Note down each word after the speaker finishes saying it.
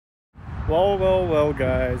Well,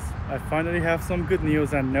 guys, I finally have some good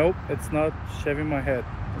news, and nope, it's not shaving my head.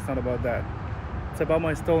 It's not about that. It's about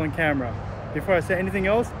my stolen camera. Before I say anything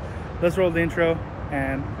else, let's roll the intro,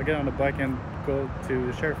 and I'll get on the bike and go to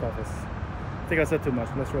the sheriff's office. I think I said too much.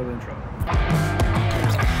 Let's roll the intro.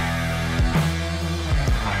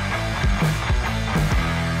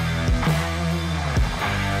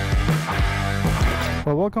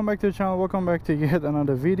 Well, welcome back to the channel, welcome back to yet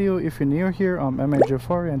another video. If you're new here, I'm MA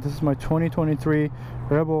Jafari and this is my 2023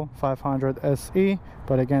 Rebel 500 SE.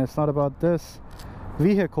 But again, it's not about this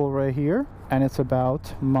vehicle right here, and it's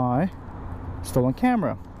about my stolen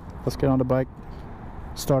camera. Let's get on the bike,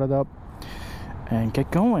 start it up, and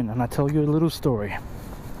get going, and I'll tell you a little story.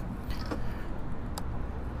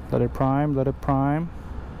 Let it prime, let it prime.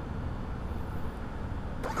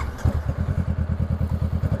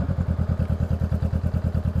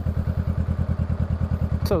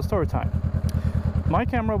 So, story time. My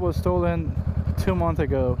camera was stolen 2 months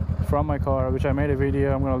ago from my car, which I made a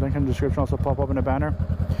video. I'm going to link in the description, also pop up in the banner.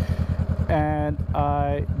 And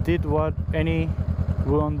I did what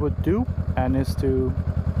anyone would do, and is to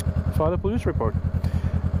file a police report.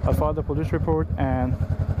 I filed the police report and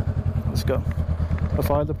let's go. I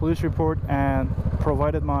filed the police report and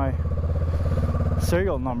provided my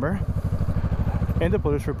serial number in the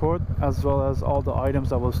police report, as well as all the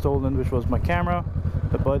items that was stolen, which was my camera,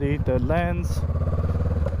 the body, the lens,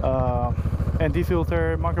 ND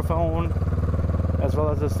filter, microphone, as well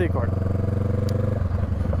as the SD card.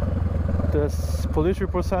 This police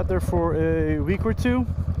report sat there for a week or two,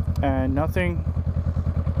 and nothing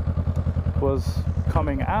was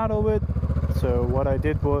coming out of it. So what I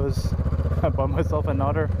did was I bought myself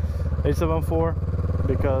another A7IV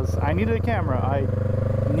because I needed a camera. I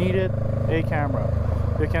needed a camera.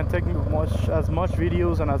 You can take as much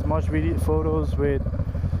videos and as much photos with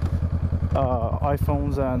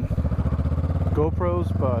iPhones and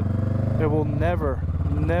GoPros, but it will never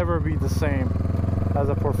be the same as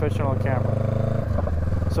a professional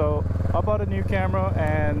camera. So I bought a new camera,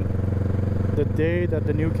 and the day that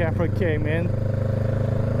the new camera came in,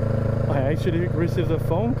 I actually received a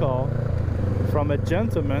phone call from a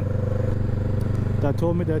gentleman that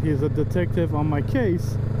told me that he's a detective on my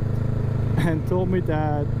case, and told me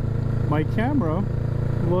that my camera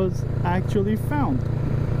was actually found.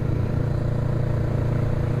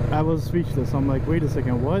 I was speechless. I'm like, wait a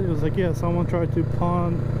second, what? It was like, yeah, someone tried to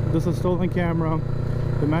pawn this a stolen camera,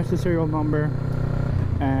 they matched the serial number,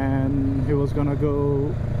 and he was gonna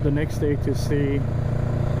go the next day to see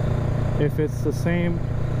if it's the same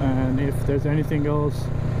and if there's anything else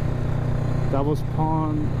that was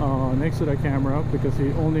pawned next to the camera, because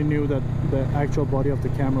he only knew that the actual body of the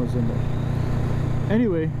camera was in there.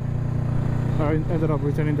 Anyway, I ended up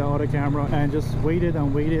returning the other camera and just waited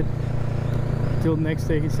and waited till next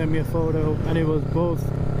day. He sent me a photo, and it was both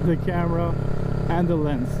the camera and the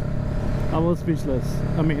lens. I was speechless.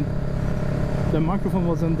 I mean, the microphone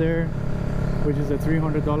wasn't there, which is a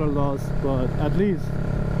 $300 loss, but at least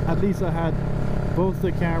I had both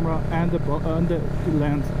the camera and the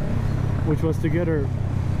lens, which was together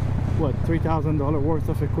what, $3,000 worth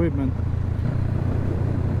of equipment.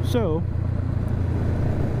 So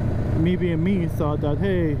me being me, thought that,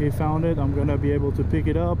 hey, he found it, I'm gonna be able to pick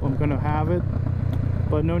it up, I'm gonna have it.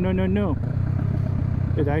 But no,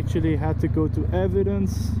 it actually had to go to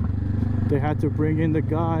evidence. They had to bring in the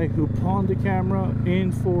guy who pawned the camera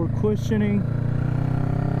in for questioning,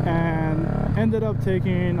 and ended up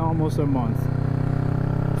taking almost a month.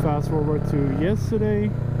 Fast forward to yesterday,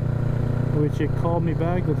 which he called me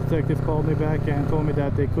back, the detective called me back and told me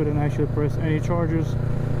that they couldn't actually press any charges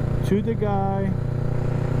to the guy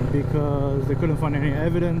because they couldn't find any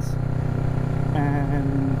evidence,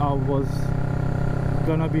 and I was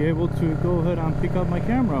gonna be able to go ahead and pick up my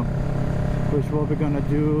camera, which what we're gonna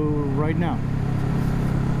do right now.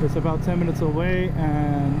 It's about 10 minutes away,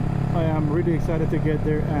 and I am really excited to get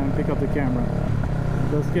there and pick up the camera.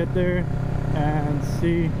 Let's get there and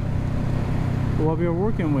see what we are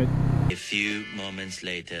working with. A few moments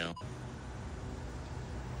later.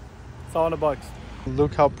 It's all in the box.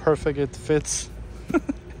 Look how perfect it fits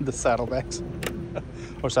the saddlebags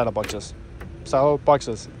or saddle boxes. Saddle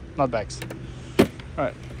boxes, not bags. All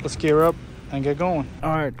right, let's gear up and get going.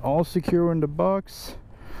 All right, all secure in the box.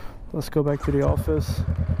 Let's go back to the office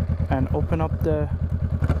and open up the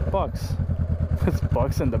box. It's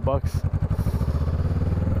box in the box.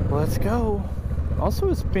 Let's go. Also,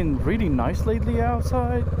 it's been really nice lately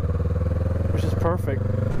outside, which is perfect.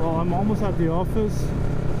 Well, I'm almost at the office,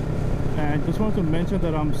 and just wanted to mention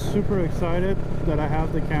that I'm super excited that I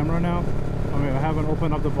have the camera now. I mean, I haven't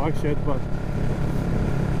opened up the box yet, but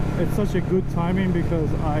it's such a good timing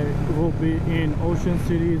because I will be in Ocean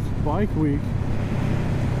City's Bike Week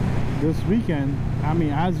this weekend. I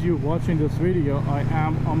mean, as you watching this video, I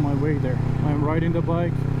am on my way there. I'm riding the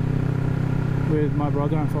bike with my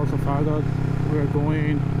brother and also Farhad. We're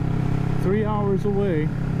going 3 hours away.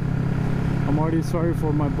 I'm already sorry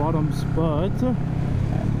for my bottoms, but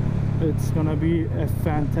it's gonna be a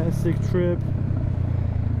fantastic trip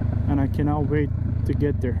and I cannot wait to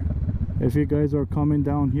get there. If you guys are coming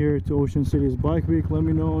down here to Ocean City's Bike Week, let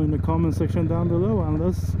me know in the comment section down below and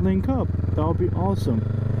let's link up. That would be awesome.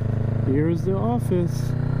 Here's the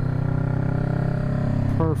office.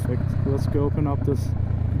 Perfect. Let's go open up this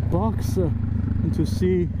box and to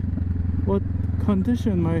see what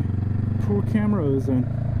condition my poor camera is in.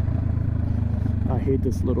 I hate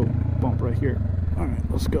this little bump right here.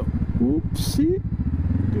 Alright, let's go. Oopsie.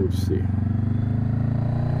 Doopsie.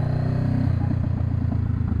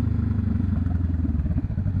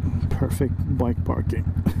 Perfect bike parking.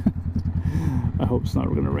 I hope it's not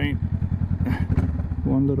gonna rain.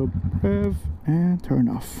 One little rev and turn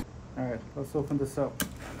off. Alright, let's open this up.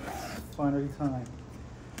 Finally time.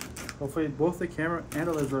 Hopefully both the camera and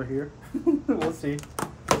the lens are here. We'll see.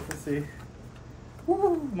 Let's see.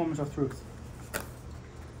 Woo! Moment of truth.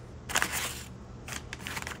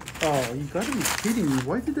 Oh, you gotta be kidding me.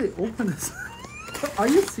 Why did they open this? Are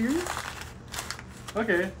you serious?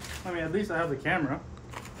 Okay. I mean, at least I have the camera.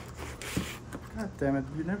 God damn it.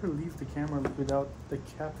 You never leave the camera without the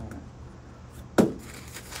cap on it.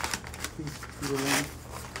 Please be the one.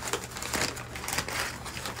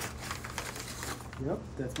 Yep,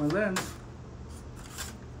 that's my lens.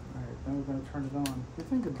 Alright, then we're gonna turn it on. Do you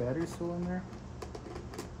think the battery's still in there?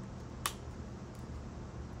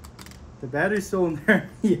 The battery's still in there.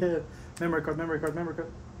 Yeah. Memory card, memory card, memory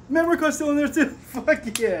card. Memory card's still in there too.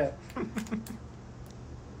 Fuck yeah.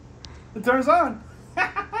 It turns on.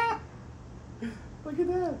 Look at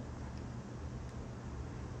that.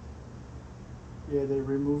 Yeah, they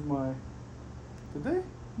removed my... Did they?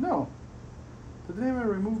 No. Did they even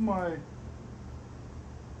remove my...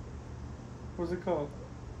 What's it called?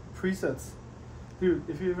 Presets. Dude,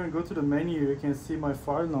 if you even go to the menu, you can see my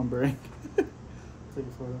file numbering. Take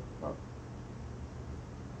a photo. Oh.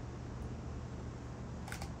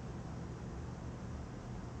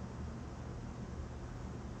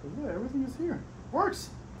 But yeah, everything is here. Works!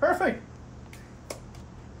 Perfect!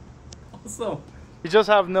 Awesome. You just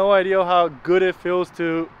have no idea how good it feels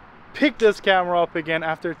to pick this camera up again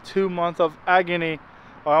after 2 months of agony.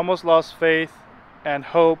 I almost lost faith and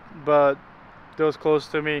hope, but those close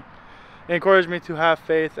to me encouraged me to have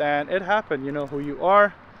faith, and it happened. You know who you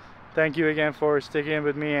are. Thank you again for sticking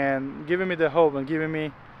with me and giving me the hope and giving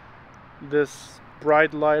me this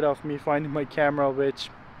bright light of me finding my camera, which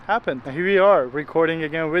happened. And here we are recording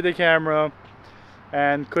again with the camera,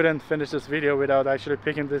 and couldn't finish this video without actually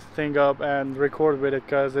picking this thing up and record with it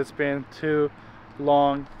because it's been 2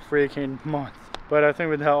 long freaking months. But I think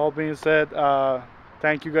with that all being said,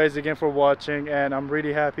 thank you guys again for watching, and I'm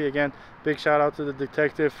really happy. Again, big shout out to the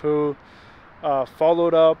detective who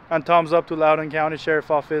followed up, and thumbs up to Loudoun County Sheriff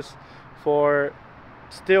Office for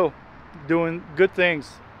still doing good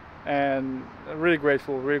things, and I'm really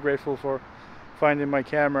grateful for finding my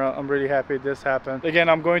camera. I'm really happy this happened. Again,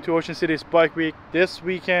 I'm going to Ocean City's Bike Week this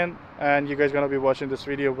weekend, and you guys gonna be watching this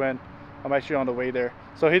video when I'm actually on the way there.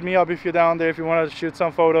 So hit me up if you're down there, if you want to shoot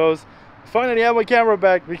some photos. Finally have my camera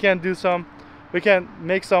back. We can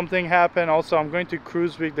make something happen. Also, I'm going to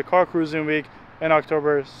Cruise Week, the car cruising week, in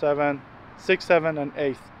October 6th, 7th, and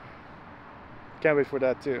 8th. Can't wait for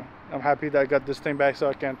that too. I'm happy that I got this thing back so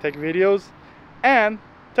I can take videos and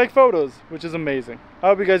take photos, which is amazing. I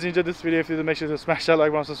hope you guys enjoyed this video. If you did, make sure to smash that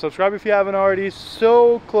like button and subscribe if you haven't already.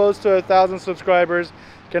 So close to 1,000 subscribers.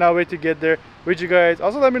 Cannot wait to get there with you guys.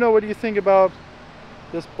 Also, let me know what you think about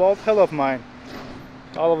this bald head of mine.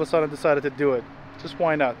 All of a sudden decided to do it. Just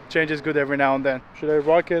why not? Change is good every now and then. Should I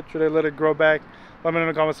rock it? Should I let it grow back? Let me know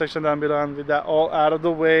in the comment section down below. And with that all out of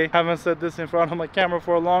the way, haven't said this in front of my camera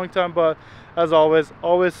for a long time, but as always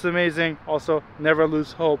amazing. Also, never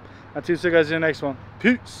lose hope. Until see you guys in the next one.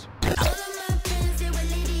 Peace.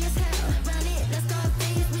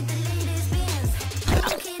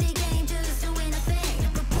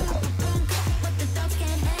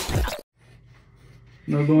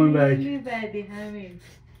 No going back. خیلی بدی همین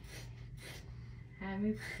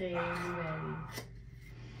خیلی بدی.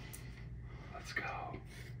 Let's go.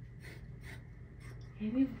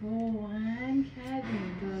 یعنی واقعا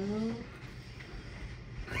کردیم درست.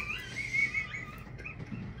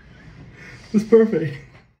 It's perfect.